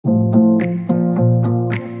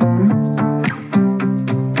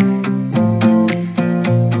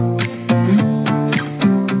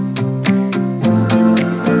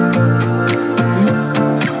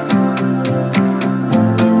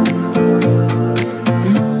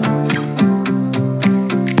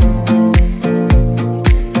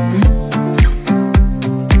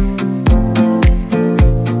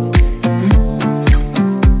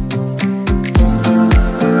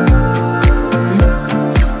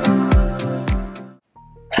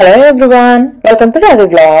Hello everyone, welcome to రాది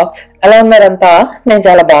blogs. ఎలా ఉన్నారంతా? నేను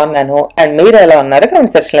చాలా బాగున్నాను. అండ్ మీరు ఎలా ఉన్నారు?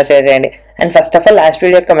 కమెంట్ సెక్షన్ లో షేర్ చేయండి. And first of all last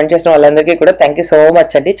video comment చేసిన వాళ్ళందరికీ కూడా థ్యాంక్ యూ సో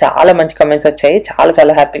మచ్ అండి. చాలా మంచి కమెంట్స్ వచ్చాయి, చాలా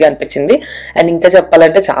చాలా హ్యాపీగా అనిపించింది. అండ్ ఇంకా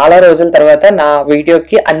చెప్పాలంటే చాలా రోజుల తర్వాత నా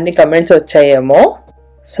వీడియోకి అన్ని కమెంట్స్ వచ్చాయేమో.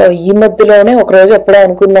 సో ఈ మధ్యలోనే ఒక రోజు ఎప్పుడో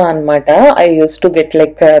అనుకున్నాం అనమాట, I use to get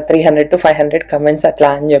like 300 to 500 comments అట్లా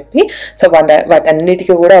అని చెప్పి. సో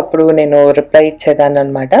వాటన్నిటికీ కూడా అప్పుడు నేను రిప్లై ఇచ్చేదాన్ని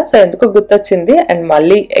అనమాట. సో ఎందుకు గుర్తొచ్చింది అండ్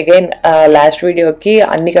మళ్ళీ అగైన్ లాస్ట్ వీడియోకి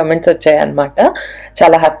అన్ని కమెంట్స్ వచ్చాయి అనమాట.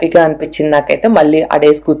 చాలా హ్యాపీగా అనిపించింది నాకైతే, మళ్ళీ ఆ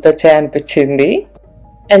డేస్ గుర్తొచ్చాయి అనిపించింది.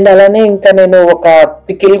 అండ్ అలానే ఇంకా నేను ఒక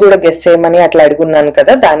పికిల్ కూడా గెస్ట్ చేయమని అట్లా అడుగున్నాను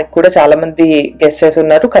కదా, దానికి కూడా చాలా మంది గెస్ట్ చేసి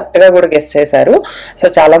ఉన్నారు, కరెక్ట్ గా కూడా గెస్ట్ చేశారు. సో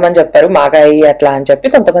చాలా మంది చెప్పారు మాగాయి అట్లా అని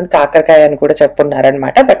చెప్పి, కొంతమంది కాకరకాయ అని కూడా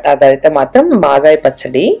చెప్పున్నారనమాట. బట్ అదైతే మాత్రం మాగాయ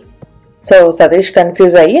పచ్చడి. సో సతీష్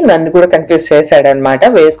కన్ఫ్యూజ్ అయ్యి నన్ను కూడా కన్ఫ్యూజ్ చేశాడు అనమాట.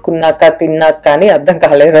 వేసుకున్నాక తిన్నాక కానీ అర్థం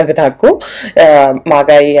కాలేదు అది నాకు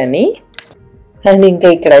మాగాయి అని. అండ్ ఇంకా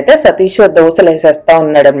ఇక్కడైతే సతీష్ దోశలు వేసేస్తా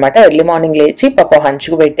ఉన్నాడు అనమాట. ఎర్లీ మార్నింగ్ లేచి పాప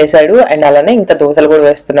హంచుకు పెట్టేశాడు. అండ్ అలానే ఇంకా దోశలు కూడా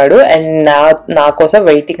వేస్తున్నాడు. అండ్ నా కోసం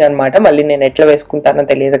వెయిటింగ్ అనమాట. మళ్ళీ నేను ఎట్లా వేసుకుంటానో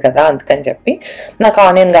తెలియదు కదా, అందుకని చెప్పి నాకు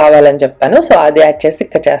ఆనియన్ కావాలని చెప్పాను. సో అది యాడ్ చేసి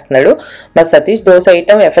ఇక్కడ చేస్తున్నాడు. మరి సతీష్ దోశ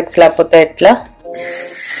వేయటం ఎఫెక్ట్స్ లేకపోతే ఎట్లా?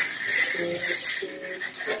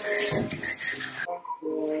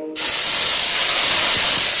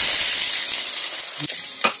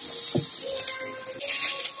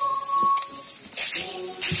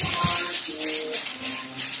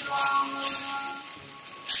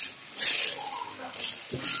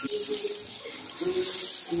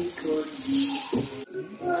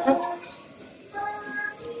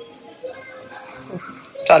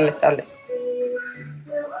 చాలే చాలే.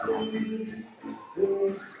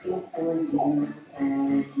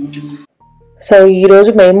 సో ఈ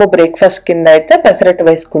రోజు మేము బ్రేక్ఫాస్ట్ కింద అయితే పెసరట్టు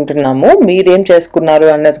వేసుకుంటున్నాము. మీరేం చేసుకున్నారు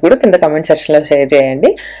అన్నది కూడా కింద కమెంట్ సెక్షన్ లో షేర్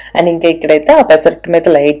చేయండి. అండ్ ఇంకా ఇక్కడైతే ఆ పెసరట్టు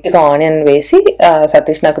మీద లైట్ గా ఆనియన్ వేసి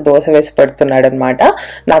సతీష్ నాకు దోశ వేసి పెడుతున్నాడు అనమాట.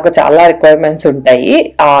 నాకు చాలా రిక్వైర్మెంట్స్ ఉంటాయి.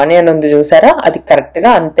 ఆ ఆనియన్ ఉంది చూసారా, అది కరెక్ట్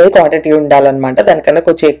గా అంతే క్వాంటిటీ ఉండాలన్నమాట. దానికన్నా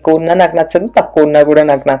కొంచెం ఎక్కువ ఉన్నా నాకు నచ్చదు, తక్కువ ఉన్నా కూడా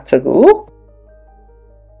నాకు నచ్చదు.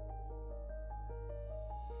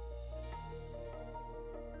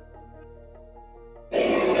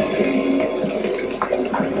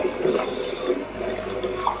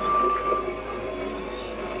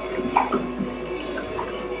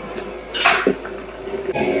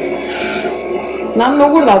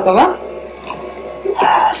 నువ్వు కూడా తాగుతావా?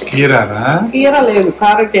 కీరా లేదు,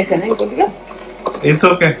 క్యారెట్ వేసాను ఇంకొద్దిగా. ఇట్స్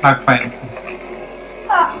ఓకే, నాకు fine.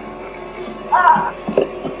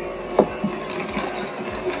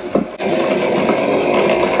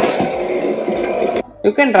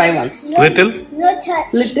 You can try once. Little? No touch.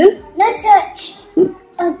 Little? No touch.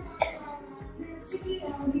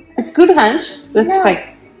 It's good, Hansh. Let's try.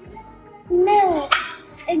 No.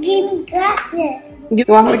 Give me glass here. You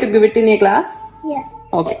want me to give it in a glass? Yeah.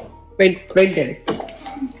 Okay. Wait, Daddy.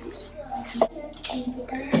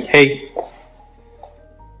 Hey.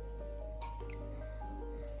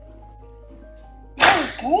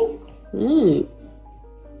 Okay.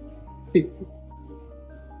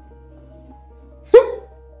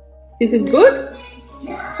 Is it good?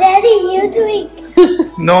 Daddy, you drink.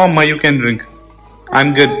 No, Amma, you can drink.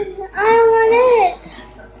 I'm good. I want it.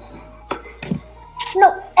 No.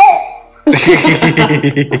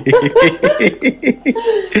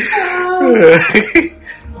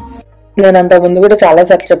 నేను అంత ముందు కూడా చాలా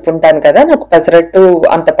సార్లు చెప్పుంటాను కదా, నాకు పెసరట్టు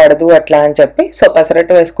అంత పడదు అట్లా అని చెప్పి. సో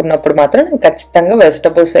పెసరట్టు వేసుకున్నప్పుడు మాత్రం నేను ఖచ్చితంగా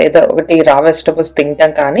వెజిటబుల్స్ ఏదో ఒకటి రా వెజిటబుల్స్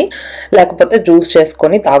తింటాం, కానీ లేకపోతే జ్యూస్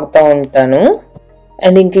చేసుకొని తాగుతూ ఉంటాను.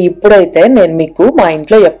 అండ్ ఇంక ఇప్పుడైతే నేను మీకు మా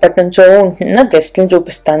ఇంట్లో ఎప్పటి నుంచో ఉంటున్న గెస్ట్ని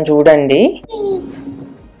చూపిస్తాను చూడండి.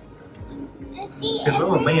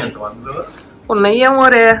 ఉన్నాయేమో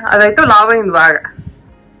రే, అదైతే లావైంది బాగా.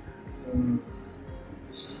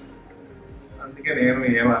 అందుకే నేను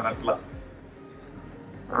ఏమనట్లా.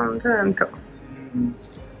 అంతే అంతే.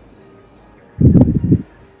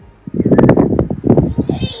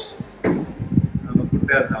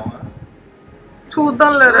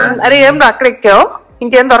 చూద్దాం లేరా. అరే ఏం రా, అక్కడ ఎక్కావు?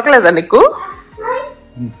 ఇంకేం దొరకలేదా నీకు?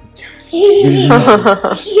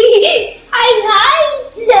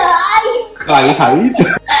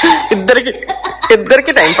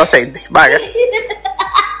 ఇద్దరికి టైం పాస్ అయింది బాగా.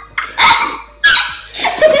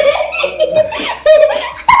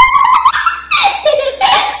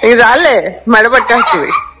 ఇది చాలే, మెడబట్టేస్తుంది,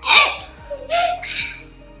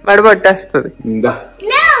 మెడబట్టేస్తుంది.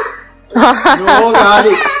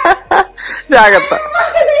 జాగ్రత్త.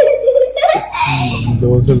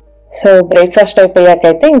 సో బ్రేక్ఫాస్ట్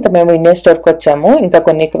అయిపోయాకైతే ఇంకా మేము ఇండియన్ స్టోర్కి వచ్చాము. ఇంకా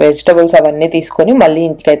కొన్ని వెజిటబుల్స్ అవన్నీ తీసుకొని మళ్ళీ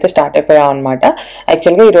ఇంటికైతే స్టార్ట్ అయిపోయాం అనమాట.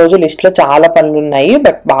 యాక్చువల్గా ఈ రోజు లిస్ట్ లో చాలా పనులు ఉన్నాయి,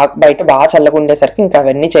 బట్ బయట బాగా చల్లగా ఉండేసరికి ఇంకా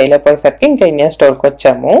అవన్నీ చేయలేకపోయేసరికి ఇంకా ఇండియన్ స్టోర్కి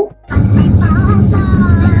వచ్చాము.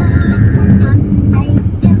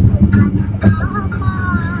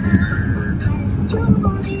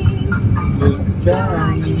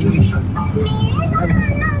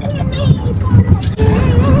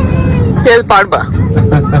 పాడవా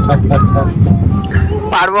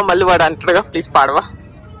పాడవా మళ్ళీ వాడు అంటాడుగా, ప్లీజ్ పాడవా.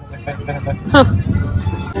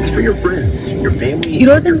 ఈ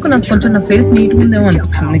రోజు ఎందుకు నాకు కొంచెం నా ఫేస్ నీట్ గా ఉందేమో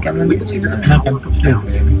అనిపిస్తుంది.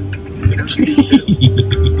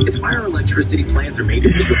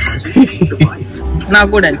 నాకు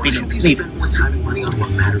కూడా అనిపించింది.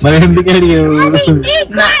 మరి ఎందుకు అడిగావు?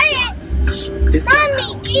 Mommy,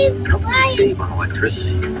 keep playing. Save on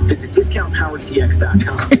electricity. Visit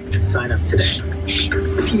discountpowercx.com and sign up today.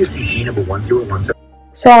 PUCT number 1017.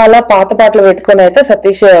 So అలా పాత పాటలు పెట్టుకుని అయితే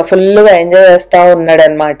సతీష్ ఫుల్ గా ఎంజాయ్ చేస్తా ఉన్నాడు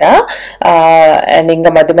అనమాట. అండ్ ఇంకా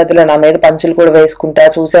మధ్య మధ్యలో నా మీద పంచులు కూడా వేసుకుంటా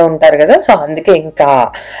చూసే ఉంటారు కదా. సో అందుకే ఇంకా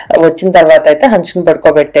వచ్చిన తర్వాత అయితే హంచుని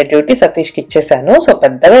పడుకోబెట్టే డ్యూటీ సతీష్కి ఇచ్చేసాను. సో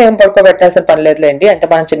పెద్దగా ఏం పడుకోబెట్టాల్సిన పని లేదులేండి, అంటే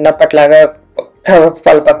మనం చిన్నప్పట్లాగా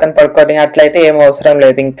వాళ్ళ పక్కన పడుకొని అట్లయితే ఏం అవసరం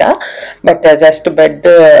లేదు ఇంకా. బట్ జస్ట్ బెడ్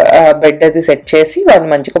అది సెట్ చేసి వాడిని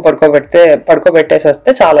మంచిగా పడుకోబెట్టేసి వస్తే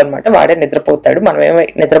చాలు అనమాట. వాడే నిద్రపోతాడు, మనం ఏమి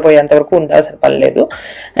నిద్రపోయేంత వరకు ఉండాల్సిన పని లేదు.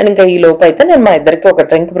 అండ్ ఇంకా ఈ లోపు అయితే నేను మా ఇద్దరికి ఒక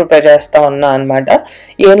డ్రింక్ ప్రిపేర్ చేస్తా ఉన్నా అనమాట.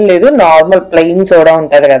 ఏం లేదు, నార్మల్ ప్లెయిన్ సోడా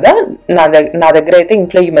ఉంటది కదా, నా దగ్గర అయితే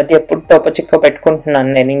ఇంట్లో ఈ మధ్య ఎప్పుడు టోపో చిక్కో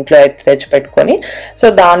పెట్టుకుంటున్నాను నేను, ఇంట్లో అయితే తెచ్చి పెట్టుకొని. సో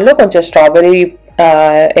దానిలో కొంచెం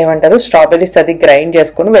స్ట్రాబెరీస్ అది గ్రైండ్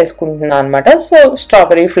చేసుకుని వేసుకుంటున్నాను అనమాట. సో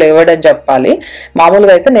స్ట్రాబెరీ ఫ్లేవర్డ్ అని చెప్పాలి.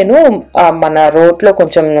 మామూలుగా అయితే నేను మన రోట్లో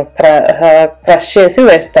కొంచెం క్రష్ చేసి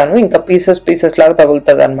వేస్తాను, ఇంకా పీసెస్ లాగా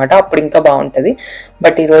తగులుతుంది అనమాట, అప్పుడు ఇంకా బాగుంటది.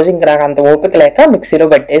 బట్ ఈ రోజు ఇంకా నాకు అంత ఓపిక లేక మిక్సీలో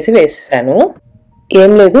పట్టేసి వేసేసాను.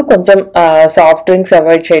 ఏం లేదు, కొంచెం సాఫ్ట్ డ్రింక్స్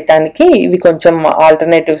అవాయిడ్ చేయడానికి ఇవి కొంచెం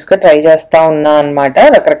ఆల్టర్నేటివ్స్ గా ట్రై చేస్తా ఉన్నా అనమాట.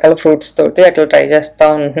 రకరకాల ఫ్రూట్స్ తోటి అట్లా ట్రై చేస్తా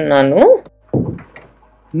ఉంటున్నాను.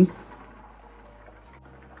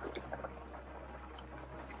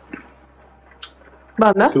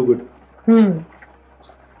 బాగుందా? Too good.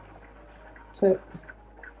 సరే.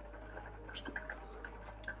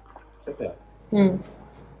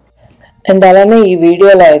 అండ్ అలానే ఈ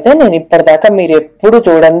వీడియోలో అయితే నేను ఇప్పటిదాకా మీరు ఎప్పుడు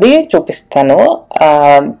చూపిస్తాను,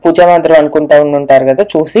 పూజా మందిరం అనుకుంటా ఉంటారు కదా,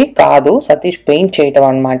 చూసి కాదు సతీష్ పెయింట్ చేయటం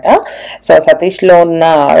అనమాట. సో సతీష్ లో ఉన్న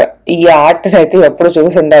ఈ ఆర్ట్ అయితే ఎప్పుడు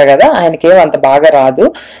చూసి ఉంటారు కదా, ఆయనకి ఏం అంత బాగా రాదు.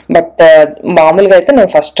 బట్ మామూలుగా అయితే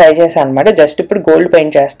నేను ఫస్ట్ ట్రై చేశాను అనమాట. జస్ట్ ఇప్పుడు గోల్డ్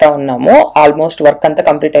పెయింట్ చేస్తా ఉన్నాము, ఆల్మోస్ట్ వర్క్ అంతా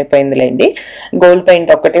కంప్లీట్ అయిపోయిందిలేండి. గోల్డ్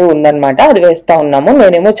పెయింట్ ఒక్కటే ఉందనమాట, అది వేస్తా ఉన్నాము.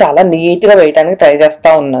 నేనేమో చాలా నీట్ గా వేయడానికి ట్రై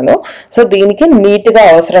చేస్తా ఉన్నాను. సో దీనికి నీట్ గా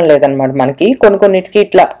అవసరం లేదనమాట మనకి. కొన్నిటికి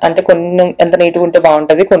ఇట్లా అంటే కొన్ని ఎంత నీట్ గా ఉంటే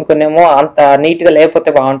బాగుంటది, కొన్ని ఏమో అంత నీట్ గా లేకపోతే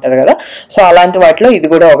బాగుంటది కదా. సో అలాంటి వాటిలో ఇది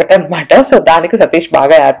కూడా ఒకటే అనమాట. సో దానికి సతీష్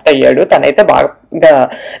బాగా యాప్ట్ అయ్యాడు. తనైతే బాగా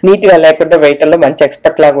నీట్ గా లేకుండా వేయటంలో మంచి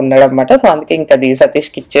ఎక్స్పర్ట్ లాగా ఉన్నాడు అనమాట. సో అందుకే ఇంకా అది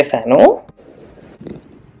సతీష్కి ఇచ్చేసాను.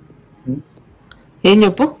 ఏం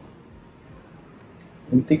చెప్పు?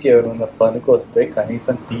 ఇంటికి ఎవరైనా పనికి వస్తే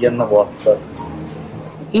కనీసం టీ అన్న పోస్తారు.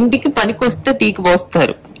 ఇంటికి పనికి వస్తే టీకి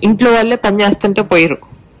పోస్తారు, ఇంట్లో వాళ్ళే పని చేస్తుంటే పోయిరు,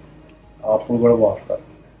 అప్పుడు కూడా పోస్తారు.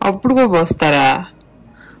 అప్పుడు కూడా పోస్తారా?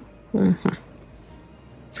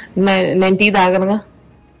 నేను టీ తాగనుగా.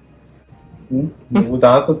 నువ్వు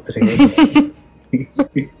తాగొచ్చు.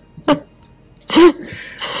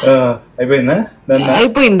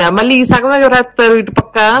 అయిపోయిందా? మళ్ళీ సగమే రాస్తారు ఇటు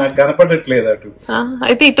పక్క, కనపడట్లేదు అటు.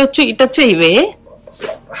 అయితే ఇటొచ్చు ఇవే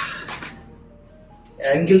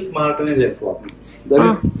యాంగిల్స్ మాత్రమే చెప్పు.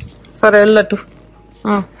 సరే వెళ్ళట్టు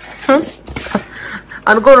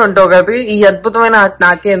అనుకోని ఉంటావు కదా ఈ అద్భుతమైన ఆట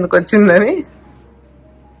నాకే ఎందుకు వచ్చిందని.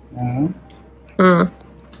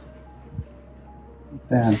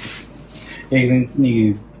 నీ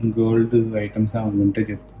గోల్డ్ ఐటమ్స్ ఉంటే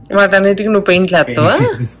చెప్పు. వాటన్నిటికి నువ్వు పెయింట్ లేస్తావా?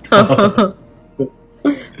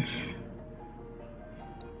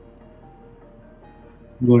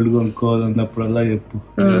 గోల్డ్ కొనుక్కోవాలన్నప్పుడల్లా చెప్పు,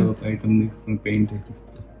 ఒక ఐటమ్ తీసుకుని పెయింట్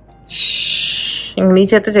వేసిస్తా. ఇంక నీ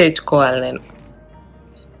చేత చేయించుకోవాలి నేను.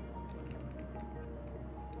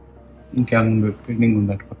 ఇంకేమన్నా పెయింటింగ్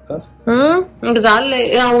ఉందట పక్క? ఇంక చాలే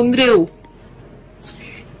ఉంది రేవు.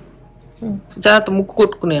 జాగ్రత్త ముక్కు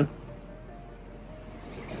కొట్టుకున్నాను.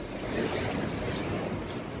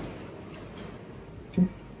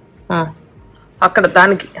 అక్కడ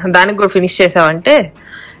దానికి కూడా ఫినిష్ చేసావంటే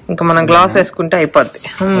ఇంకా మనం గ్లాస్ వేసుకుంటే అయిపోద్ది.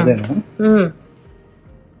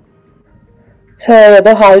 సో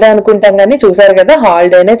ఏదో హాలిడే అనుకుంటాం కానీ చూసారు కదా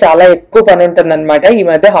హాలిడేనే చాలా ఎక్కువ పని ఉంటుంది అనమాట. ఈ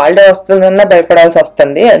మధ్య హాలిడే వస్తుందన్నా భయపడాల్సి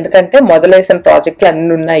వస్తుంది, ఎందుకంటే మొదలేసిన ప్రాజెక్టులు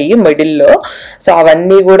అన్ని ఉన్నాయి మిడిల్లో. సో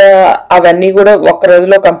అవన్నీ కూడా ఒక్క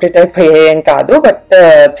రోజులో కంప్లీట్ అయిపోయాయేం కాదు, బట్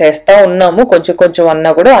చేస్తా ఉన్నాము కొంచెం కొంచెం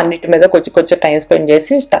అన్నా కూడా అన్నిటి మీద కొంచెం టైం స్పెండ్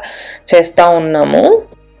చేసి చేస్తా ఉన్నాము.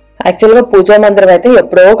 యాక్చువల్గా పూజా మందిరం అయితే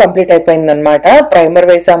ఎప్పుడో కంప్లీట్ అయిపోయింది అనమాట. ప్రైమర్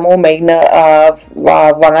వేసాము, మెయిన్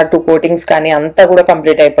 1 or 2 కోటింగ్స్ కానీ అంతా కూడా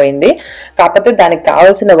కంప్లీట్ అయిపోయింది. కాకపోతే దానికి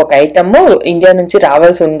కావాల్సిన ఒక ఐటమ్ ఇండియా నుంచి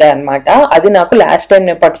రావాల్సి ఉండే అనమాట. అది నాకు లాస్ట్ టైం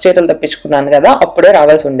నేను పట్టు చీరలు తెప్పించుకున్నాను కదా, అప్పుడే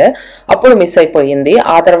రావాల్సి ఉండే, అప్పుడు మిస్ అయిపోయింది.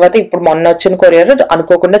 ఆ తర్వాత ఇప్పుడు మొన్న వచ్చిన కొరియర్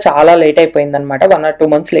అనుకోకుండా చాలా లేట్ అయిపోయింది అనమాట, 1 or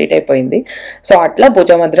 2 months లేట్ అయిపోయింది. సో అట్లా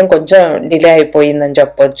పూజా మందిరం కొంచెం డిలే అయిపోయిందని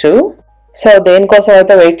చెప్పొచ్చు. సో దేనికోసం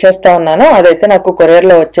అయితే వెయిట్ చేస్తా ఉన్నానో అదైతే నాకు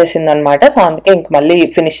కొరియర్లో వచ్చేసింది అనమాట. సో అందుకే ఇంక మళ్ళీ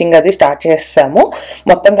ఫినిషింగ్ అది స్టార్ట్ చేసాము.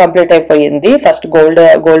 మొత్తం కంప్లీట్ అయిపోయింది. ఫస్ట్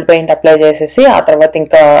గోల్డ్ పెయింట్ అప్లై చేసేసి ఆ తర్వాత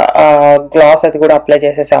ఇంకా గ్లాస్ అది కూడా అప్లై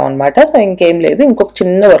చేసేసాం అనమాట. సో ఇంకేం లేదు, ఇంకొక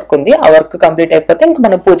చిన్న వర్క్ ఉంది. ఆ వర్క్ కంప్లీట్ అయిపోతే ఇంక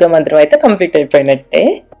మన పూజా మందిరం అయితే కంప్లీట్ అయిపోయినట్టే.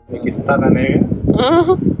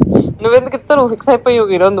 నువ్వెందుకు ఇస్తావు? నువ్వు ఫిక్స్ అయిపోయావు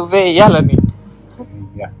ఈరోజు నువ్వే వేయాలని.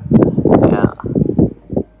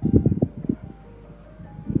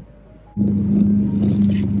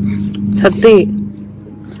 సత్తి,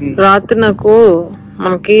 రాత్రి నాకు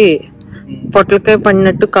మనకి పొట్లకాయ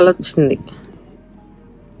పడినట్టు కల వచ్చింది.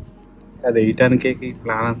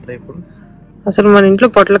 అసలు మన ఇంట్లో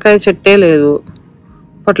పొట్లకాయ చెట్టే లేదు.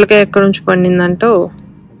 పొట్లకాయ ఎక్కడి నుంచి పండిందంటావు?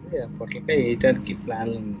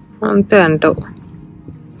 అంతే అంటావు.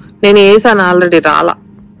 నేను వేసాను ఆల్రెడీ, రాలా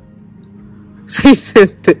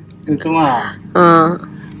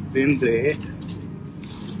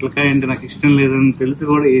అంటే నాకు ఇష్టం లేదని తెలిసి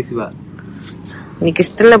కూడా వేసివా. నీకు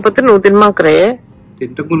ఇష్టం లేకపోతే నువ్వు తినమాకరే.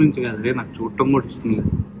 తింటం గురించి కాదు, నాకు చూడటం కూడా ఇష్టం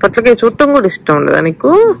లేదు. పొట్లకాయ చూడటం కూడా ఇష్టం ఉండదా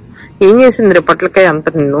నీకు? ఏం చేసింది రే పొట్లకాయ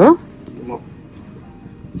అంత నిన్ను?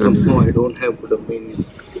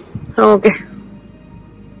 ఓకే,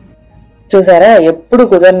 చూసారా ఎప్పుడు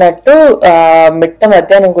కుదిరినట్టు మిట్ట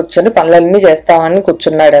మధ్యాహ్నం కూర్చొని పనులన్నీ చేస్తామని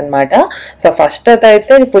కూర్చున్నాడు అనమాట. సో ఫస్ట్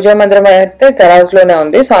అయితే పూజా మందిరం అయితే గరాజ్ లోనే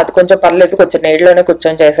ఉంది. సో అది కొంచెం పర్లేదు, కొంచెం నీళ్ళలోనే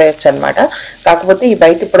కూర్చొని చేసేయచ్చు అనమాట. కాకపోతే ఈ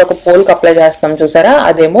బయట ఇప్పుడు ఒక పోల్ కి అప్లై చేస్తాం చూసారా,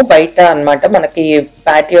 అదేమో బయట అనమాట మనకి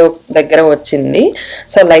ప్యాటియో దగ్గర వచ్చింది.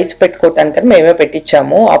 సో లైట్స్ పెట్టుకోవటానికి మేమే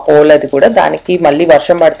పెట్టించాము ఆ పోల్. అది కూడా దానికి మళ్ళీ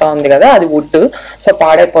వర్షం పడతా ఉంది కదా, అది వుడ్, సో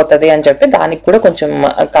పాడైపోతుంది అని చెప్పి దానికి కూడా కొంచెం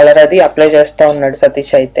కలర్ అది అప్లై చేస్తా ఉన్నాడు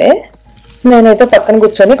సతీష్ అయితే. నేనైతే పక్కన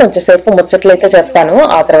కూర్చొని కొంచెం సేపు ముచ్చట్లు అయితే చెప్పాను.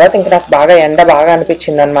 ఆ తర్వాత ఇంకా నాకు బాగా ఎండ బాగా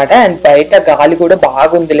అనిపించింది అనమాట. అండ్ బయట గాలి కూడా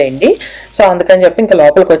బాగుందిలేండి. సో అందుకని చెప్పి ఇంకా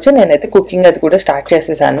లోపలికి వచ్చి నేనైతే కుకింగ్ అది కూడా స్టార్ట్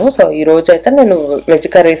చేసేసాను. సో ఈ రోజు అయితే నేను వెజ్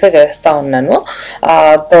కర్రీసే చేస్తా ఉన్నాను.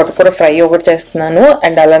 తోటకూర ఫ్రై ఒకటి చేస్తున్నాను,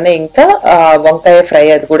 అండ్ అలానే ఇంకా వంకాయ ఫ్రై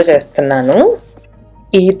అది కూడా చేస్తున్నాను.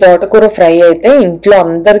 ఈ తోటకూర ఫ్రై అయితే ఇంట్లో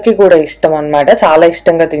అందరికీ కూడా ఇష్టం అనమాట, చాలా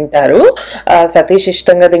ఇష్టంగా తింటారు. సతీష్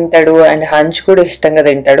ఇష్టంగా తింటాడు, అండ్ హంచ్ కూడా ఇష్టంగా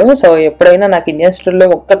తింటాడు. సో ఎప్పుడైనా నాకు ఇండియన్ స్టోర్లో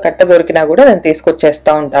ఒక్క కట్ట దొరికినా కూడా నేను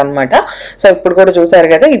తీసుకొచ్చేస్తా ఉంటాను అనమాట. సో ఇప్పుడు కూడా చూసారు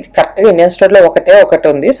కదా, ఇది కరెక్ట్గా ఇండియన్ స్టోర్లో ఒకటి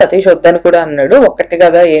ఉంది. సతీష్ వద్దని కూడా అన్నాడు, ఒకటి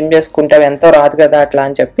కదా ఏం చేసుకుంటావు, ఎంతో రాదు కదా అట్లా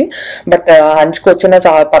అని చెప్పి. బట్ హంచ్కి వచ్చినా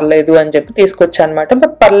చాలా పర్లేదు అని చెప్పి తీసుకొచ్చా అనమాట.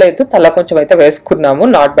 బట్ పర్లేదు, తల కొంచెం అయితే వేసుకున్నాము,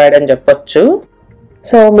 నాట్ బ్యాడ్ అని చెప్పొచ్చు.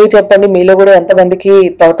 సో మీరు చెప్పండి, మీలో కూడా ఎంతమందికి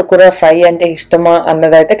తోటకూర ఫ్రై అంటే ఇష్టమో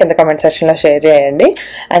అన్నదైతే కింద కమెంట్ సెక్షన్ లో షేర్ చేయండి.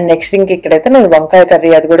 అండ్ నెక్స్ట్ ఇక్కడైతే నేను వంకాయ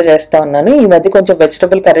కర్రీ అది కూడా చేస్తా ఉన్నాను. ఈ మధ్య కొంచెం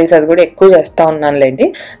వెజిటబుల్ కర్రీస్ అది కూడా ఎక్కువ చేస్తా ఉన్నాను లేండి.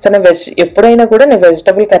 సో నేను ఎప్పుడైనా కూడా నేను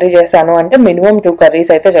వెజిటబుల్ కర్రీ చేశాను అంటే మినిమం 2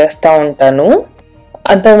 కర్రీస్ అయితే చేస్తా ఉంటాను.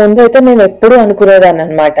 అంతకుముందు అయితే నేను ఎప్పుడు అనుకునేదాన్ని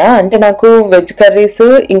అనమాట, అంటే నాకు వెజ్ కర్రీస్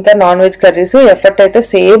ఇంకా నాన్ వెజ్ కర్రీస్ ఎఫర్ట్ అయితే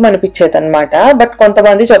సేమ్ అనిపించేది అనమాట. బట్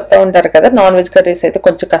కొంతమంది చెప్తా ఉంటారు కదా నాన్ వెజ్ కర్రీస్ అయితే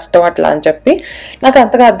కొంచెం కష్టం అట్లా అని చెప్పి, నాకు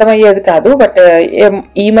అంతగా అర్థమయ్యేది కాదు. బట్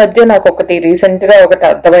ఈ మధ్య నాకు రీసెంట్ గా ఒకటి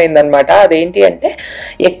అర్థమైంది అనమాట. అదేంటి అంటే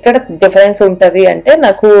ఎక్కడ డిఫరెన్స్ ఉంటది అంటే,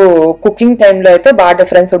 నాకు కుకింగ్ టైంలో అయితే బాగా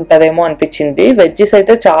డిఫరెన్స్ ఉంటదేమో అనిపించింది. వెజ్జెస్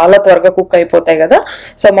అయితే చాలా త్వరగా కుక్ అయిపోతాయి కదా,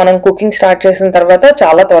 సో మనం కుకింగ్ స్టార్ట్ చేసిన తర్వాత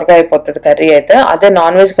చాలా త్వరగా అయిపోతుంది కర్రీ అయితే. అదే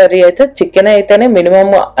నాన్ వెజ్ కర్రీ అయితే చికెన్ అయితేనే మినిమం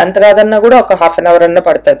అంత కాదన్నా కూడా ఒక ½ an hour అన్న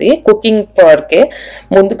పడుతుంది కుకింగ్ వరకే.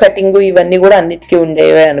 ముందు కటింగ్ ఇవన్నీ కూడా అన్నిటికీ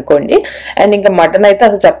ఉండేవే అనుకోండి. అండ్ ఇంకా మటన్ అయితే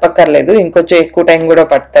అసలు చెప్పక్కర్లేదు, ఇంకొంచెం ఎక్కువ టైం కూడా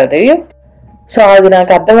పడుతుంది. సో అది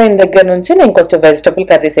నాకు అర్థమైన దగ్గర నుంచి నేను కొంచెం వెజిటబుల్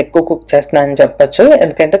కర్రీస్ ఎక్కువ కుక్ చేస్తున్నాను అని చెప్పొచ్చు,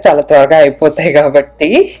 ఎందుకంటే చాలా త్వరగా అయిపోతాయి కాబట్టి.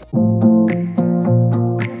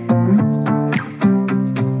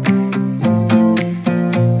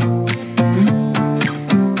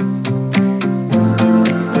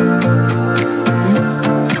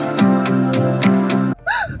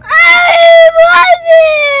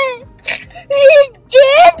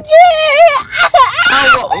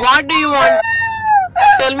 What do you want?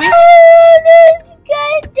 Tell me.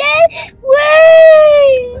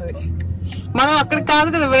 మనం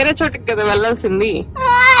వేరే చోటికి కదా వెళ్ళాల్సింది.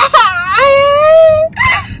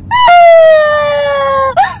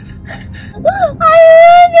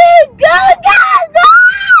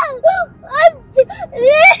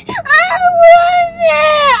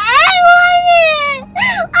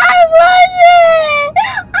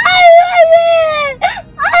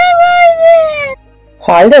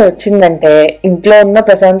 హాలిడే వచ్చిందంటే ఇంట్లో ఉన్న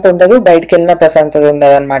ప్రశాంతత ఉండదు, బయటికి వెళ్ళిన ప్రశాంతత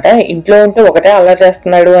ఉండదు అనమాట. ఇంట్లో ఉంటే ఒకటే అలా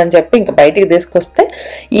చేస్తున్నాడు అని చెప్పి ఇంకా బయటికి తీసుకొస్తే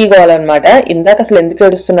ఈ గోల్ అనమాట. ఇందాక అసలు ఎందుకు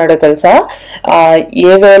ఏడుస్తున్నాడో తెలుసా?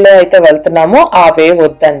 ఏ వేలో అయితే వెళ్తున్నామో ఆ వే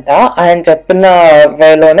వద్దంట, ఆయన చెప్పిన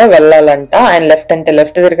వేలోనే వెళ్ళాలంట. ఆయన లెఫ్ట్ అంటే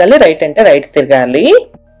లెఫ్ట్ తిరగాలి, రైట్ అంటే రైట్ తిరగాలి.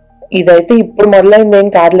 ఇదైతే ఇప్పుడు మొదలైంది ఏం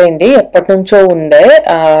కాదులేండి, ఎప్పటి నుంచో ఉందే.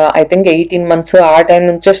 ఐ థింక్ 18 months ఆ టైం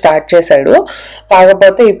నుంచో స్టార్ట్ చేశాడు.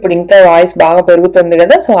 కాకపోతే ఇప్పుడు ఇంకా వాయిస్ బాగా పెరుగుతుంది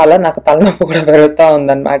కదా, సో అలా నాకు తలనొప్పి కూడా పెరుగుతూ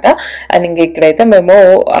ఉందన్నమాట. అండ్ ఇంక ఇక్కడైతే మేము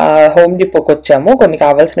హోమ్ డిపోకి వచ్చాము, కొన్ని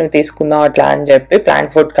కావాల్సినవి తీసుకుందాం అట్లా అని చెప్పి,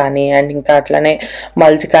 ప్లాంట్ ఫుడ్ కానీ అండ్ ఇంకా అట్లనే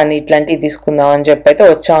మల్చ్ కానీ ఇట్లాంటివి తీసుకుందాం అని చెప్పి అయితే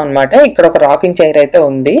వచ్చాం అనమాట. ఇక్కడ ఒక రాకింగ్ చైర్ అయితే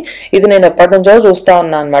ఉంది. ఇది నేను ఎప్పటి నుంచో చూస్తా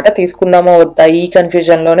ఉన్నా అనమాట, తీసుకుందామో వద్దా ఈ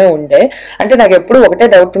కన్ఫ్యూజన్ లోనే ఉండే. అంటే నాకు ఎప్పుడు ఒకటే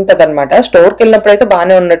డౌట్ ఉంటుంది అనమాట, స్టోర్కి వెళ్ళినప్పుడు అయితే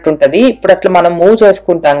బాగానే ఉన్నట్టుంటది, ఇప్పుడు అట్లా మనం మూవ్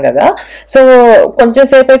చేసుకుంటాం కదా, సో కొంచెం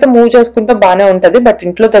సేపు అయితే మూవ్ చేసుకుంటే బాగానే ఉంటది. బట్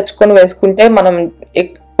ఇంట్లో తెచ్చుకొని వేసుకుంటే మనం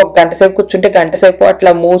ఒక గంట సేపు కూర్చుంటే గంట సేపు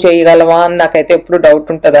అట్లా మూవ్ చేయగలమా అని నాకైతే ఎప్పుడు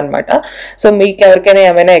డౌట్ ఉంటుంది అనమాట. సో మీకు ఎవరికైనా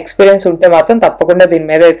ఏమైనా ఎక్స్పీరియన్స్ ఉంటే మాత్రం తప్పకుండా దీని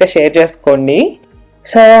మీద అయితే షేర్ చేసుకోండి.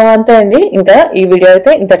 సో అంతే అండి, ఇంకా ఈ వీడియో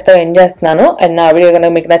అయితే ఇంతటితో ఎండ్ చేస్తున్నాను. అండ్ నా వీడియో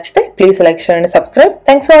కనుక మీకు నచ్చితే please like, share and subscribe.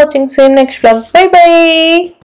 Thanks for watching. See you next vlog. By by.